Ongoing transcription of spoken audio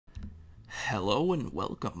Hello and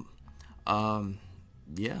welcome. Um,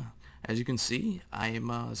 yeah, as you can see, I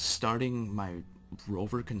am starting my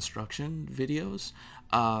rover construction videos.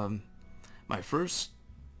 Um, my first,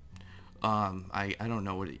 I don't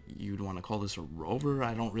know what you'd want to call this, a rover.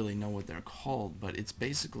 I don't really know what they're called, but it's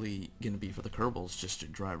basically going to be for the Kerbals just to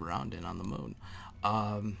drive around in on the moon.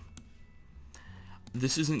 Um,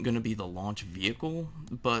 this isn't going to be the launch vehicle,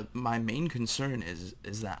 but my main concern is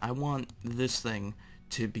that I want this thing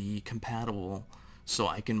to be compatible so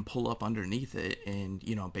I can pull up underneath it and,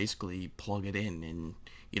 basically plug it in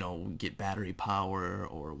and, get battery power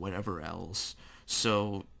or whatever else.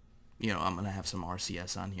 So, I'm going to have some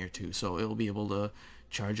RCS on here too, so it'll be able to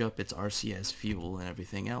charge up its RCS fuel and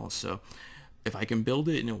everything else. So if I can build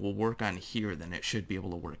it and it will work on here, then it should be able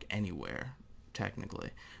to work anywhere, technically.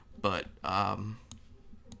 But,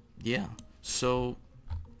 yeah, so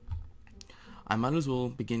I might as well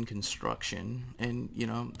begin construction, and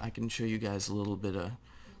I can show you guys a little bit of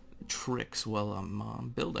tricks while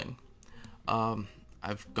I'm building.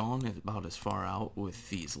 I've gone about as far out with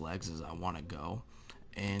these legs as I want to go,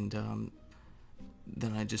 and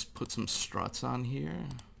then I just put some struts on here,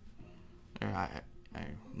 or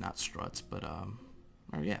not struts, but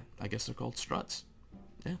or yeah, I guess they're called struts.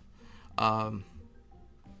 Yeah.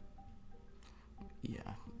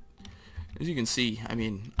 Yeah. As you can see,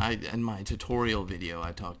 in my tutorial video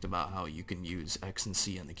I talked about how you can use X and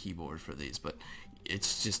C on the keyboard for these, but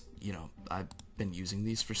it's just, I've been using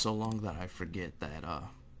these for so long that I forget that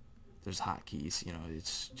there's hotkeys.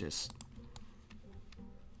 It's just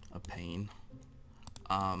a pain.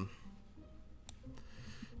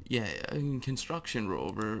 Yeah, constructing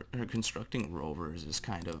rovers is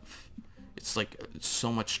kind of, it's like so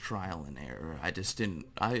much trial and error. I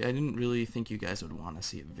didn't really think you guys would want to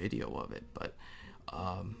see a video of it, but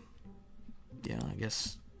yeah, I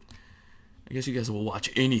guess you guys will watch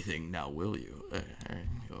anything now, will you?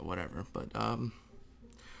 Or whatever. But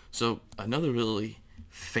so another really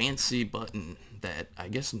fancy button that I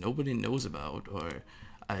guess nobody knows about, or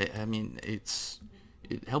it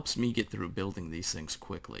helps me get through building these things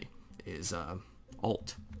quickly, is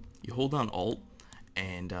Alt. You hold on Alt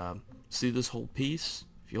and see this whole piece?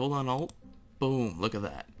 If you hold on Alt, boom, look at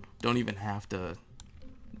that. Don't even have to,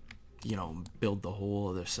 build the whole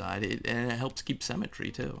other side. And it helps keep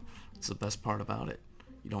symmetry too. It's the best part about it.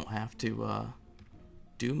 You don't have to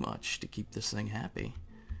do much to keep this thing happy.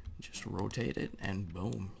 Just rotate it and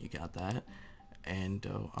boom, you got that. And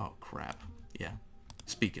oh crap, yeah.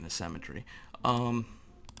 Speaking of symmetry, I'll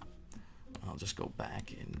just go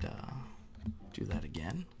back and do that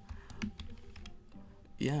again.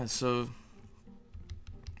 Yeah, so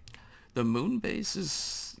the moon base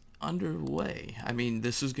is underway.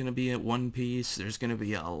 This is going to be at one piece. There's going to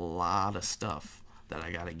be a lot of stuff that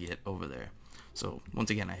I got to get over there. So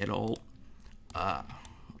once again, I hit Alt.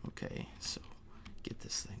 Okay, so get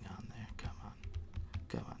this thing on there.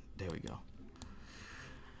 Come on. There we go.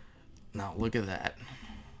 Now look at that.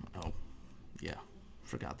 Oh, yeah,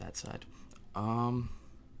 forgot that side.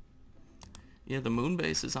 Yeah, the moon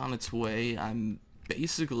base is on its way. I'm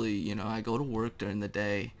basically, I go to work during the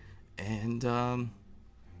day, and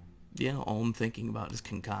yeah, all I'm thinking about is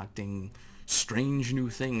concocting strange new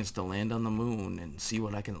things to land on the moon and see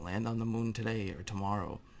what I can land on the moon today or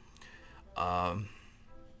tomorrow.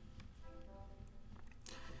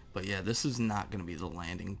 But yeah, this is not going to be the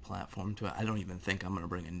landing platform to it. I don't even think I'm going to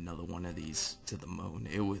bring another one of these to the moon.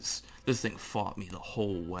 This thing fought me the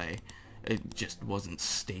whole way. It just wasn't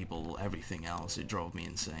stable. Everything else, it drove me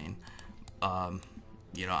insane.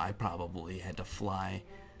 I probably had to fly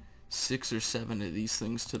 6 or 7 of these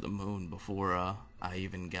things to the moon before I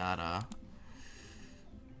even got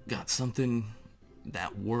something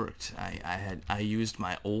that worked. I used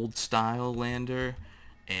my old style lander,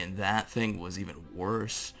 and that thing was even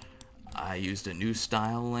worse. I used a new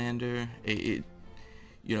style lander. It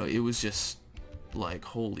was just like,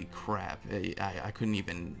 holy crap. I couldn't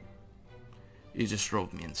even. It just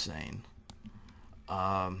drove me insane.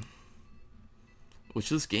 Which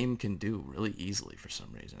this game can do really easily for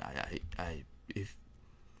some reason.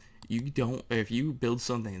 If you build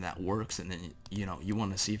something that works and then you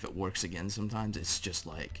want to see if it works again, sometimes it's just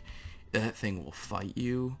like that thing will fight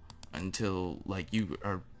you until like you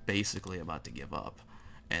are basically about to give up,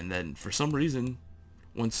 and then for some reason,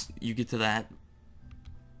 once you get to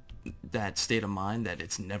that state of mind that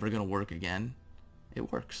it's never gonna work again, it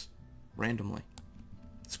works randomly.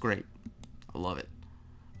 It's great. I love it.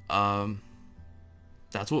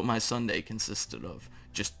 That's what my Sunday consisted of,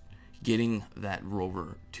 just getting that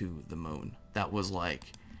rover to the moon. That was like,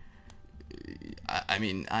 I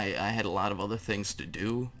had a lot of other things to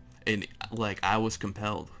do, and like I was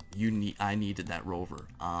compelled I needed that rover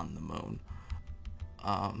on the moon.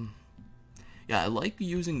 Yeah, I like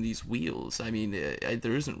using these wheels. I mean,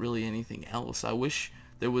 there isn't really anything else. I wish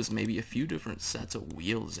there was maybe a few different sets of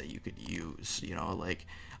wheels that you could use. You know, like,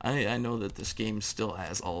 I know that this game still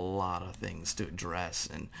has a lot of things to address,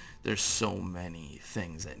 and there's so many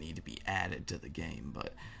things that need to be added to the game.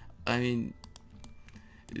 But, I mean,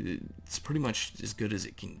 it's pretty much as good as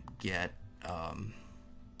it can get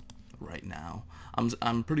right now.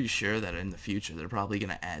 I'm pretty sure that in the future they're probably going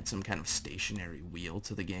to add some kind of stationary wheel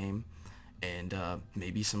to the game, and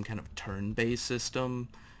maybe some kind of turn-based system,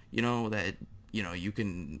 you know, that, you know, you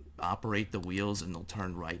can operate the wheels and they'll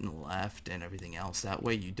turn right and left and everything else. That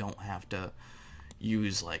way you don't have to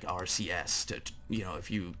use like RCS to, you know, if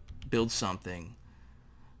you build something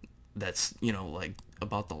that's, you know, like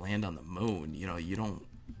about to land on the moon, you know, you don't,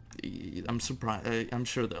 I'm surprised, I'm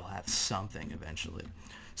sure they'll have something eventually.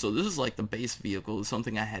 So this is like the base vehicle,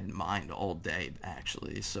 something I had in mind all day,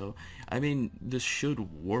 actually. So, I mean, this should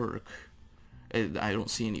work. I don't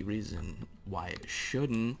see any reason why it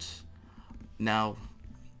shouldn't. Now,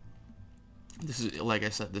 this is, like I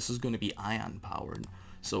said, this is going to be ion powered.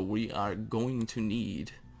 So we are going to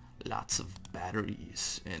need lots of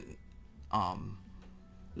batteries and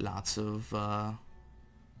lots of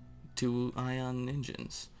 2 ion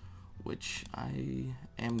engines, which I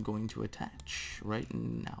am going to attach right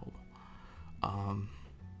now.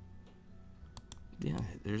 Yeah,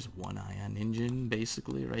 there's 1 ion engine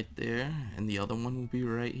basically right there, and the other one will be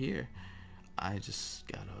right here. I just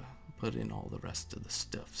gotta put in all the rest of the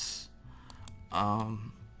stuffs.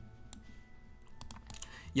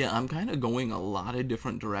 Yeah, I'm kind of going a lot of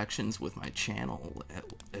different directions with my channel,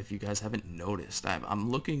 if you guys haven't noticed.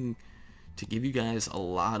 I'm looking to give you guys a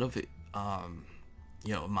lot of,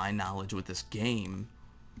 you know, my knowledge with this game,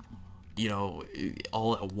 you know,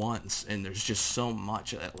 all at once, and there's just so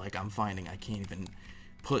much that, like, I'm finding I can't even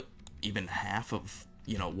put even half of,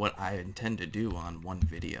 you know, what I intend to do on one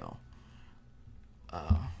video.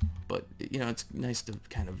 But, you know, it's nice to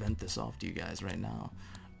kind of vent this off to you guys right now.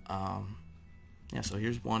 Yeah, so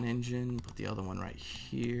here's one engine, put the other one right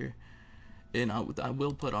here, and I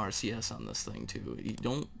will put RCS on this thing too.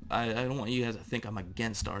 I don't want you guys to think I'm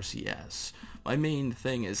against RCS. My main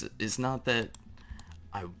thing is not that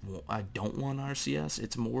I don't want RCS.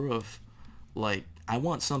 It's more of, like, I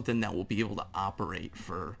want something that will be able to operate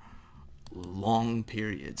for long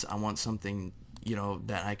periods. I want something, you know,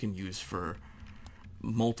 that I can use for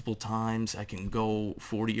multiple times. I can go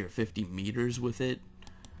 40 or 50 meters with it,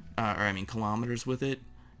 or I mean kilometers with it,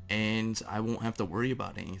 and I won't have to worry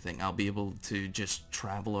about anything. I'll be able to just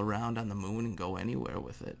travel around on the moon and go anywhere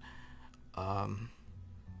with it.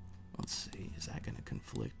 Let's see, is that going to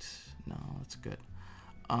conflict? No, that's good.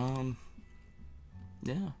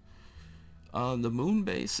 Yeah. The moon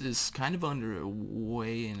base is kind of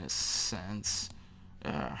underway in a sense.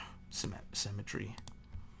 Symmetry.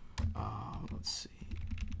 Let's see.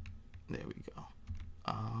 There we go.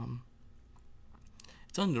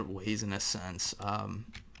 It's underways in a sense.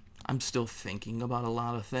 I'm still thinking about a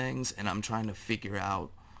lot of things, and I'm trying to figure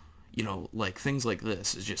out, you know, like things like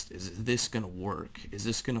this. Is this gonna work? Is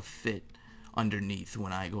this gonna fit underneath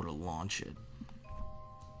when I go to launch it?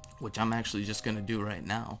 Which I'm actually just gonna do right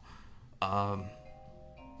now. I'll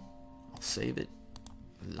save it,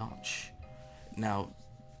 launch. Now,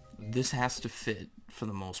 this has to fit for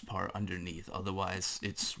the most part underneath, otherwise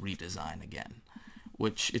it's redesign again,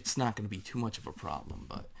 which it's not going to be too much of a problem,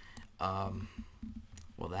 but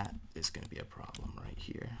well, that is going to be a problem right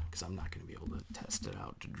here because I'm not going to be able to test it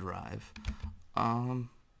out to drive.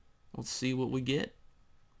 Let's see what we get.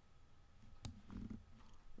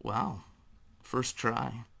 Wow, first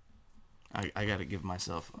try. I gotta give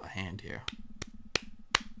myself a hand here.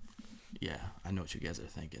 Yeah, I know what you guys are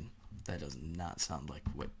thinking. That does not sound like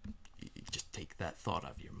what. Just take that thought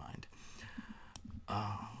out of your mind.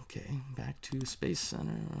 Okay, back to Space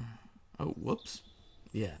Center. Oh, whoops.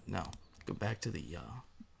 Yeah, no. Go back to the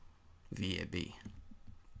VAB.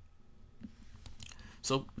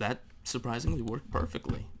 So that surprisingly worked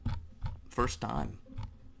perfectly. First time.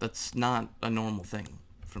 That's not a normal thing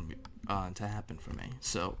for me, to happen for me.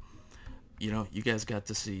 So, you know, you guys got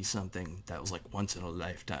to see something that was like once in a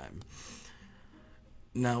lifetime.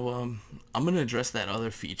 Now, I'm going to address that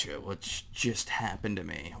other feature, which just happened to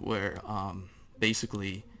me, where,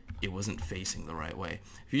 basically, it wasn't facing the right way.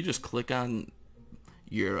 If you just click on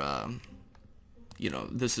your, you know,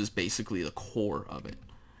 this is basically the core of it.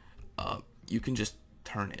 You can just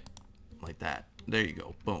turn it like that. There you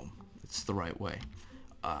go. Boom. It's the right way,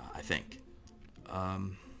 I think. But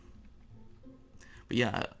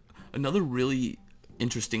yeah, another really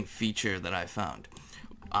interesting feature that I found.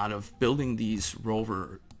 out of building these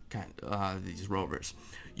rovers,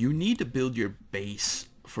 you need to build your base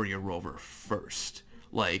for your rover first.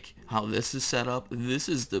 Like how this is set up, this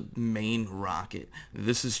is the main rocket.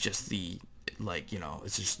 This is just the, like, you know,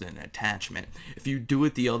 it's just an attachment. If you do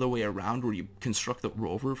it the other way around, where you construct the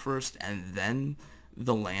rover first and then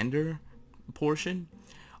the lander portion,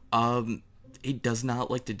 it does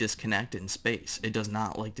not like to disconnect in space. It does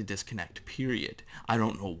not like to disconnect, period. I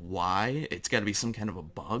don't know why. It's got to be some kind of a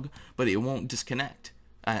bug, but it won't disconnect.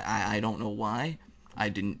 I don't know why. I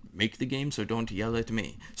didn't make the game, so don't yell at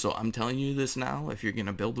me. So I'm telling you this now. If you're going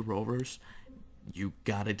to build the rovers, you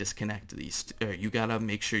got to disconnect these. You got to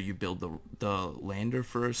make sure you build the lander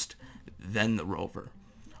first, then the rover.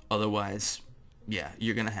 Otherwise, yeah,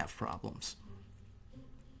 you're going to have problems.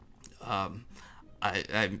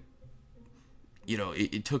 You know,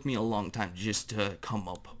 it took me a long time just to come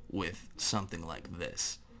up with something like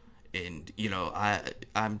this. And, you know,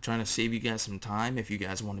 I'm trying to save you guys some time. If you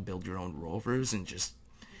guys want to build your own rovers and just,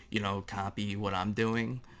 you know, copy what I'm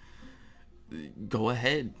doing, go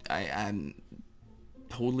ahead. I'm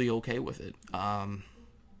totally okay with it. Now,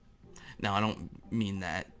 I don't mean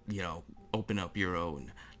that, you know, open up your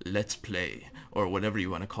own let's play or whatever you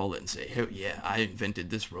want to call it and say, hey, yeah, I invented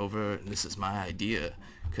this rover and this is my idea.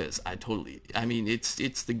 Because I mean, it's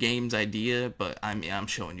the game's idea, but I'm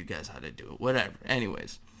showing you guys how to do it. Whatever.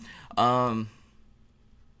 Anyways. So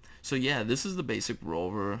yeah, this is the basic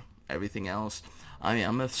rover. Everything else, I mean,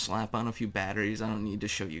 I'm gonna slap on a few batteries. I don't need to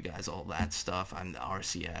show you guys all that stuff. I'm the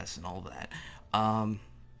RCS and all that.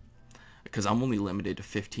 Because I'm only limited to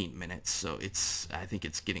 15 minutes, so I think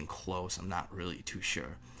it's getting close. I'm not really too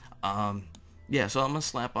sure. Yeah, so I'm gonna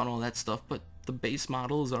slap on all that stuff, but the base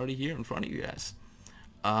model is already here in front of you guys.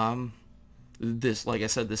 This, like I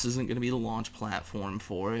said, this isn't going to be the launch platform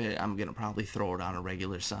for it. I'm going to probably throw it on a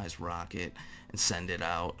regular size rocket and send it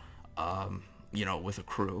out, you know, with a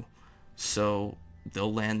crew. So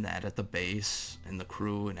they'll land that at the base and the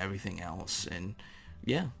crew and everything else. And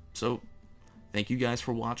yeah, so thank you guys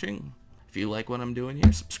for watching. If you like what I'm doing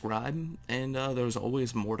here, subscribe. And there's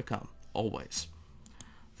always more to come. Always.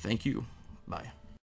 Thank you. Bye.